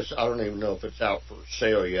 I guess I don't even know if it's out for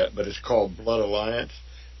sale yet, but it's called Blood Alliance.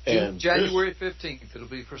 And January 15th, it'll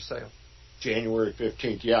be for sale. January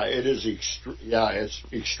 15th. Yeah, it is. It's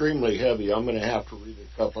extremely heavy. I'm going to have to read it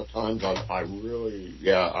a couple of times. I'm reading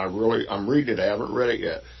it. I haven't read it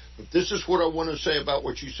yet. But this is what I want to say about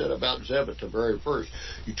what you said about Zeb at the very first.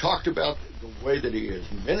 You talked about the way that he is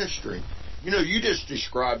ministering. You just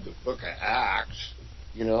described the book of Acts.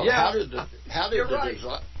 How did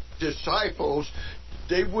the disciples,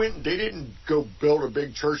 they didn't go build a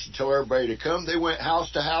big church and tell everybody to come. They went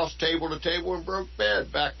house to house, table to table, and broke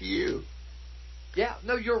bread. Back to you. Yeah,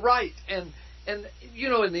 no, you're right. And in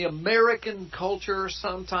the American culture,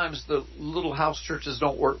 sometimes the little house churches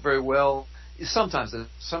don't work very well. Sometimes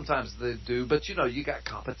they do, but you got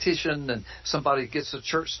competition, and somebody gets a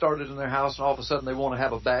church started in their house, and all of a sudden they want to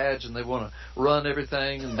have a badge and they want to run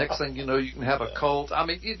everything, and next thing you know, you can have a cult. I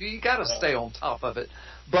mean, you got to stay on top of it.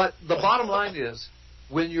 But the bottom line is,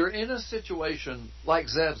 when you're in a situation like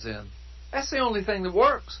Zeb's in, that's the only thing that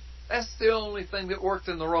works. That's the only thing that worked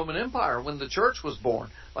in the Roman Empire when the church was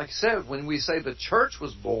born. Like I said, when we say the church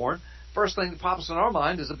was born, first thing that pops in our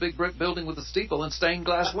mind is a big brick building with a steeple and stained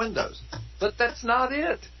glass windows. But that's not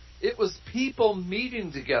it. It was people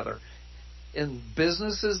meeting together in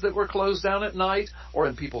businesses that were closed down at night, or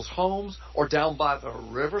in people's homes, or down by the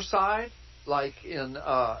riverside, like in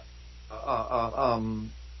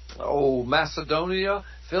Macedonia,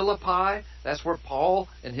 Philippi. That's where Paul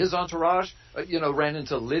and his entourage, ran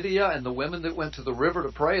into Lydia and the women that went to the river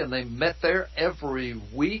to pray, and they met there every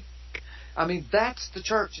week. I mean, that's the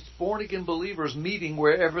church. It's born-again believers meeting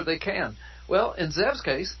wherever they can. Well, in Zeb's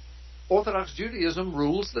case, Orthodox Judaism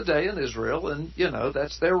rules the day in Israel, and,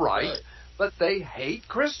 that's their right. But they hate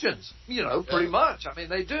Christians, pretty much. I mean,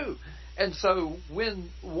 they do. And so when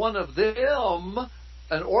one of them,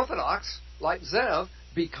 an Orthodox like Zeb,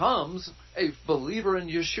 becomes a believer in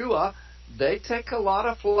Yeshua, they take a lot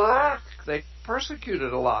of flack. They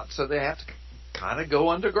persecuted a lot, so they have to kind of go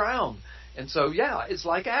underground. And so, it's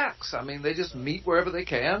like Acts. I mean, they just meet wherever they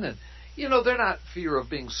can, and, they're not fear of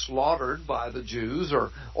being slaughtered by the Jews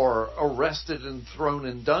or arrested and thrown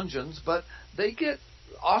in dungeons, but they get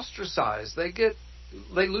ostracized.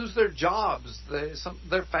 They lose their jobs.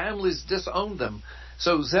 Their families disown them.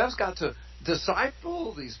 So Zeb's got to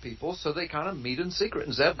disciple these people, so they kind of meet in secret.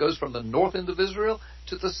 And Zeb goes from the north end of Israel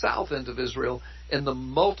to the south end of Israel in the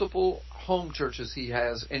multiple home churches he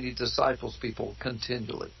has, and he disciples people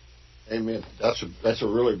continually. Amen. That's a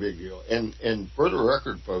really big deal. And for the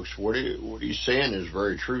record, folks, what he's saying is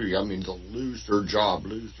very true. I mean, they'll lose their job,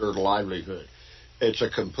 lose their livelihood. It's a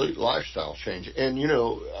complete lifestyle change. And,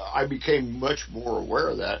 I became much more aware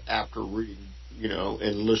of that after reading,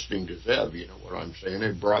 and listening to Zev, you know what I'm saying?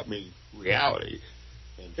 It brought me reality.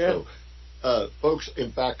 And so, folks,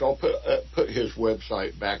 in fact, I'll put his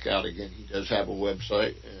website back out again. He does have a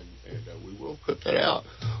website, and we will put that out.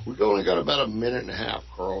 We've only got about a minute and a half,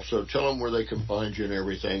 Carl, so tell them where they can find you and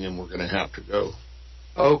everything, and we're going to have to go.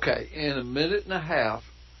 Okay, in a minute and a half,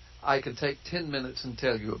 I can take 10 minutes and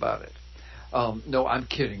tell you about it. No, I'm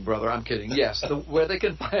kidding, brother. I'm kidding. Yes, where they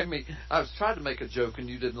can find me. I was trying to make a joke and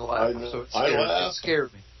you didn't laugh, so it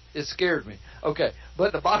scared me. It scared me. Okay,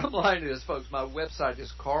 but the bottom line is, folks, my website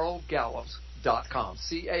is carlgallups.com.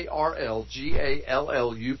 CarlGallups.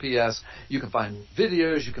 You can find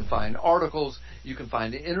videos. You can find articles. You can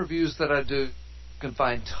find interviews that I do. You can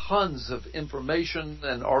find tons of information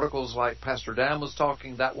and articles like Pastor Dan was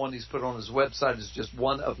talking. That one he's put on his website is just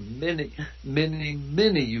one of many, many,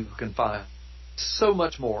 many you can find. So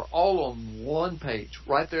much more, all on one page,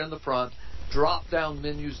 right there in the front. Drop-down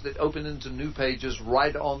menus that open into new pages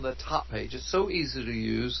right on the top page. It's so easy to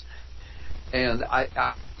use. And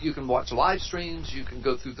you can watch live streams. You can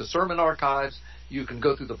go through the sermon archives. You can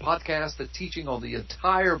go through the podcast. The teaching on the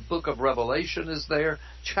entire book of Revelation is there,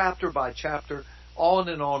 chapter by chapter. On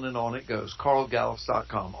and on and on it goes.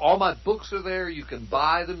 CarlGallups.com. All my books are there. You can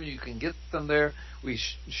buy them. You can get them there. We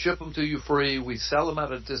ship them to you free. We sell them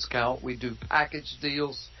at a discount. We do package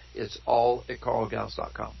deals. It's all at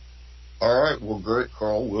CarlGallups.com. All right. Well, great,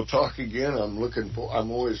 Carl. We'll talk again. I'm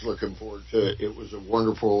always looking forward to it. It was a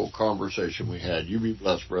wonderful conversation we had. You be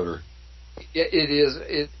blessed, brother.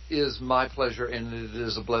 It is my pleasure, and it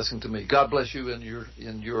is a blessing to me. God bless you and your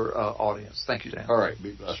audience. Thank you, Dan. All right.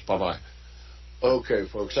 Be blessed. Bye-bye. Okay,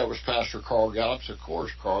 folks, that was Pastor Carl Gallups, of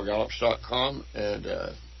course, CarlGallups.com, and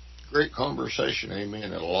great conversation, amen,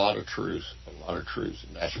 and a lot of truth, and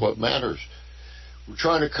that's what matters. We're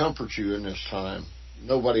trying to comfort you in this time.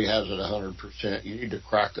 Nobody has it 100%. You need to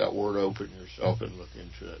crack that word open yourself and look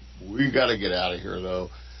into it. We got to get out of here, though.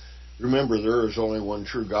 Remember, there is only one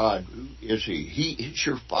true God. Who is He? He is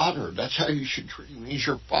your Father. That's how you should treat Him. He's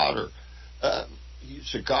your Father.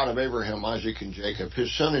 He's the God of Abraham, Isaac, and Jacob.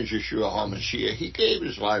 His son is Yeshua HaMashiach. He gave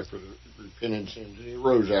His life for the repentant sins, and He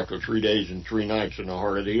rose after 3 days and 3 nights in the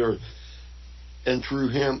heart of the earth. And through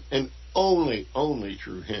Him, and only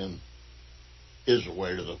through Him, is the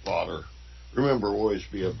way to the Father. Remember, always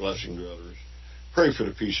be a blessing to others. Pray for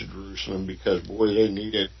the peace of Jerusalem, because, boy, they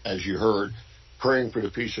need it, as you heard. Praying for the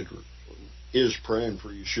peace of Jerusalem is praying for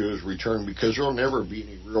Yeshua's return, because there will never be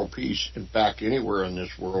any real peace, in fact, anywhere in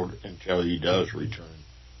this world until He does return.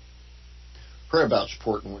 Pray about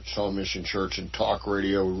supporting Wichita Mission Church and Talk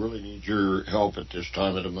Radio. We really need your help at this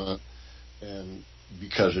time of the month, and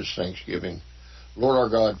because it's Thanksgiving. Lord our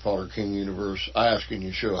God, Father, King Universe, I ask in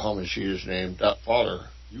Yeshua HaMashiach's name that, Father,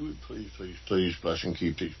 you would please bless and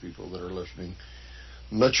keep these people that are listening.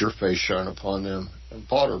 Let your face shine upon them. And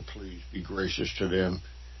Father, please be gracious to them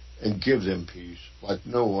and give them peace like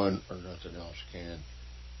no one or nothing else can.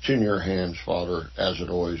 It's in your hands, Father, as it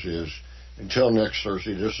always is. Until next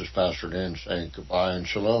Thursday, this is Pastor Dan saying goodbye and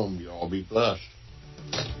shalom. You all be blessed.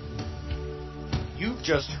 You've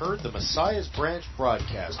just heard the Messiah's Branch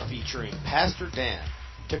broadcast featuring Pastor Dan.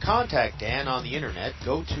 To contact Dan on the internet,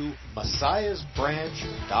 go to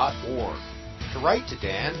messiahsbranch.org. To write to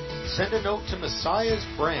Dan, send a note to Messiah's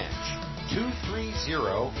Branch,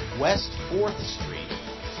 230 West 4th Street,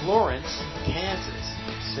 Florence, Kansas,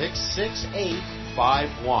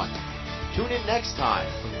 66851. Tune in next time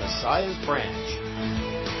for Messiah's Branch.